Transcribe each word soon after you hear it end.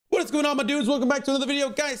What is going on, my dudes? Welcome back to another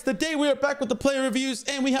video, guys. Today we are back with the player reviews,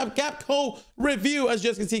 and we have Gakpo review. As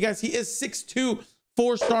you guys can see, guys, he is 6'2",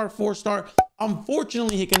 4-star.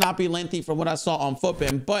 Unfortunately, he cannot be lengthy from what I saw on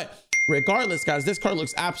FootBin, but regardless, guys, this card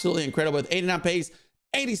looks absolutely incredible with 89 pace,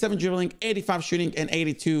 87 dribbling, 85 shooting, and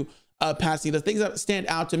 82 passing. The things that stand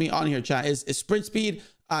out to me on here, chat, is sprint speed.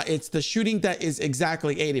 It's the shooting that is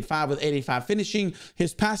exactly 85 with 85 finishing.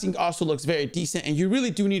 His passing also looks very decent, and you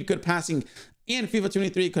really do need good passing in FIFA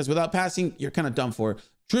 23 because without passing, you're kind of done for.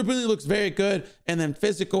 Dribbling looks very good, and then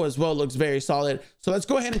physical as well looks very solid. So let's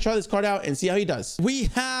go ahead and try this card out and see how he does. We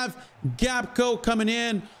have Gakpo coming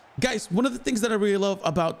in. Guys, one of the things that I really love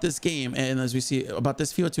about this game, and as we see about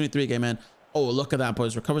this FIFA 23 game, man, oh, look at that,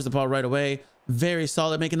 boys. Recovers the ball right away. Very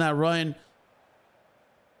solid, making that run.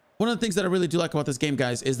 One of the things that I really do like about this game,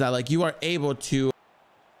 guys, is that like you are able to...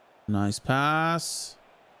 Nice pass.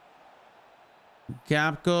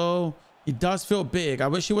 Gakpo. He does feel big. I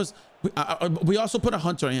wish he was... we also put a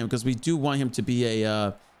hunter on him because we do want him to be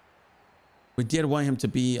a... we did want him to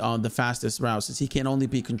be on the fastest route since he can only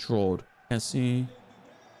be controlled. Let's see.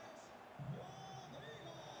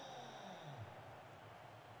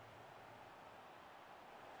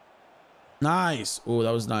 Nice. Oh,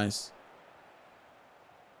 that was nice.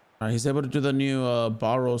 All right, he's able to do the new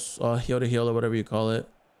Barros heel to heel or whatever you call it.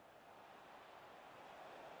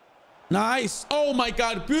 Nice. Oh my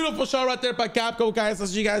God, beautiful shot right there by Gakpo, guys.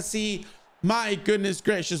 As you guys see, my goodness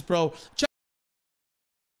gracious, bro.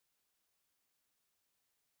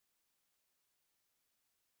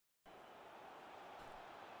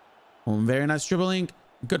 Oh, very nice dribbling.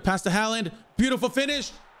 Good pass to Haaland. Beautiful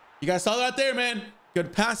finish. You guys saw that there, man.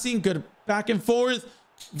 Good passing, good back and forth.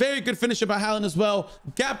 Very good finisher by Haaland as well.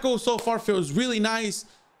 Gakpo so far feels really nice.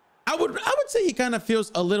 I would say he kind of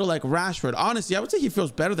feels a little like Rashford. Honestly, I would say he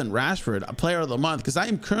feels better than Rashford, a player of the month, because I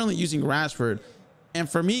am currently using Rashford. And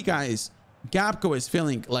for me, guys, Gakpo is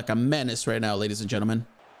feeling like a menace right now, ladies and gentlemen.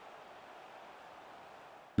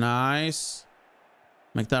 Nice.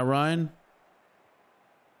 Make that run.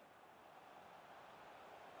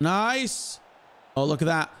 Nice. Oh, look at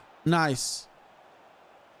that. Nice.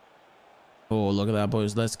 Oh, look at that,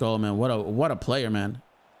 boys. Let's go, man. What a player, man.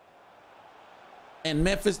 And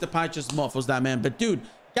Memphis Depay just muffles that, man. But dude,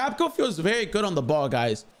 Gakpo feels very good on the ball,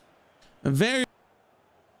 guys. Very.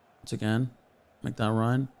 Once again, make that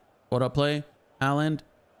run. What up play? Haaland.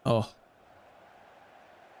 Oh.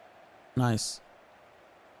 Nice.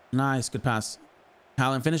 Nice. Good pass.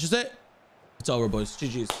 Haaland finishes it. It's over, boys.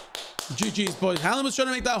 GG's. GG's, boys. Haaland was trying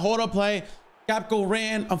to make that hold up play. Gakpo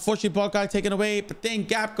ran. Unfortunately, ball got taken away. But then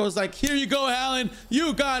Gakpo's like, here you go, Haaland.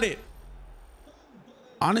 You got it.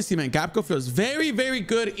 Honestly, man, Gakpo feels very, very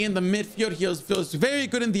good in the midfield. He feels very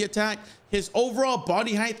good in the attack. His overall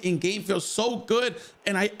body height in game feels so good.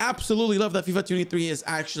 And I absolutely love that FIFA 23 is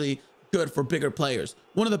actually good for bigger players.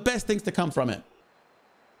 One of the best things to come from it.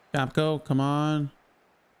 Gakpo, come on.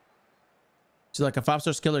 See, like a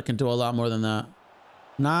 5-star skiller can do a lot more than that.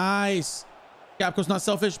 Nice. Gakpo's not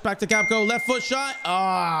selfish. Back to Gakpo. Left foot shot.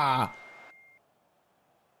 Ah.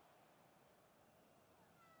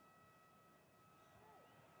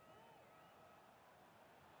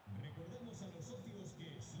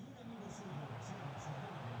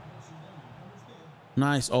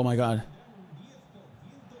 Nice. Oh my God.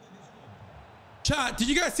 Chat, did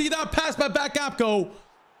you guys see that pass by Gakpo?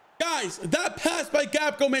 Guys, that pass by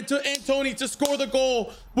Gakpo, man, to Antony to score the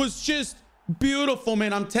goal was just beautiful,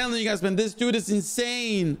 man. I'm telling you guys, man, this dude is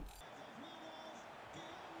insane.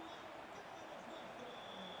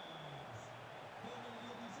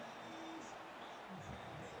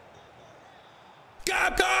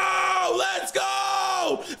 Gakpo, let's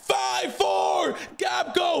go! 5-4,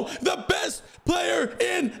 Gakpo, the best player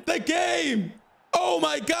in the game. Oh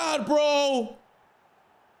my God, bro.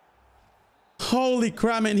 Holy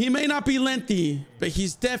crap, man. He may not be lengthy, but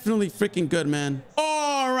he's definitely freaking good, man.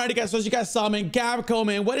 Alrighty, guys. So as you guys saw, man, Gakpo,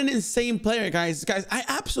 man, what an insane player, guys. Guys, I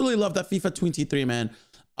absolutely love that FIFA 23, man.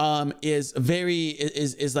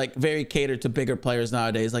 Is like very catered to bigger players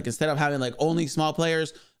nowadays. Like instead of having like only small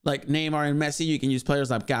players like Neymar and Messi, you can use players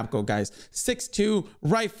like Gakpo, guys. 6'2",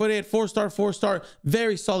 right-footed, 4-star,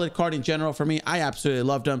 very solid card in general for me. I absolutely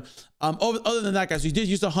loved him. Other than that, guys, we did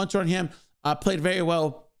use a hunter on him. Played very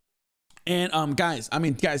well. And guys,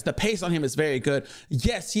 the pace on him is very good.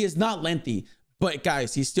 Yes, he is not lengthy, but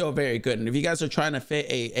guys, he's still very good. And if you guys are trying to fit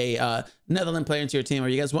a Netherlands player into your team, or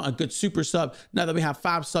you guys want a good super sub, now that we have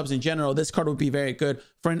 5 subs in general, this card would be very good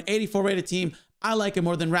for an 84 rated team. I like it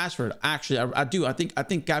more than Rashford. Actually, I do. I think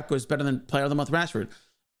Gakpo is better than player of the month Rashford.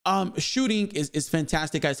 Shooting is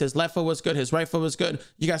fantastic, guys. His left foot was good. His right foot was good.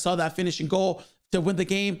 You guys saw that finishing goal. to win the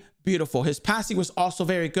game. Beautiful. His passing was also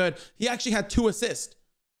very good. He actually had 2 assists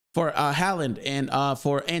for Haaland and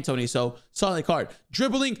for Anthony. So solid card.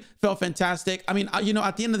 Dribbling felt fantastic. I mean, you know,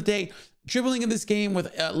 at the end of the day, dribbling in this game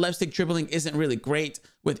with left stick dribbling isn't really great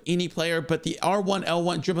with any player, but the R1,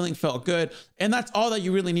 L1 dribbling felt good. And that's all that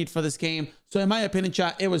you really need for this game. So in my opinion,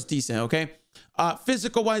 chat, it was decent, okay?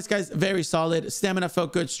 Physical wise, guys, very solid. Stamina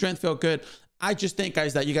felt good. Strength felt good. I just think,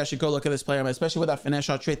 guys, that you guys should go look at this player, especially with that finesse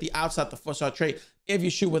shot trait, the outside the foot shot trait. If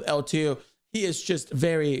you shoot with L2, he is just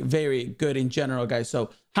very, very good in general, guys.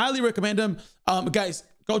 So highly recommend him. Guys,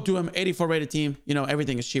 go do him. 84 rated team. You know,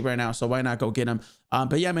 everything is cheap right now, so why not go get him?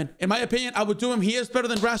 But yeah, man, in my opinion, I would do him. He is better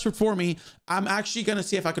than Rashford for me. I'm actually going to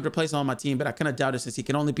see if I could replace him on my team, but I kind of doubt it since he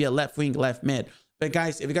can only be a left wing, left mid. But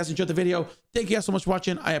guys, if you guys enjoyed the video, thank you guys so much for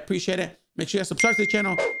watching. I appreciate it. Make sure you guys subscribe to the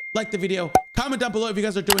channel, like the video, comment down below if you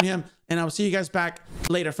guys are doing him, and I will see you guys back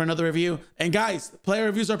later for another review. And guys, player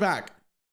reviews are back.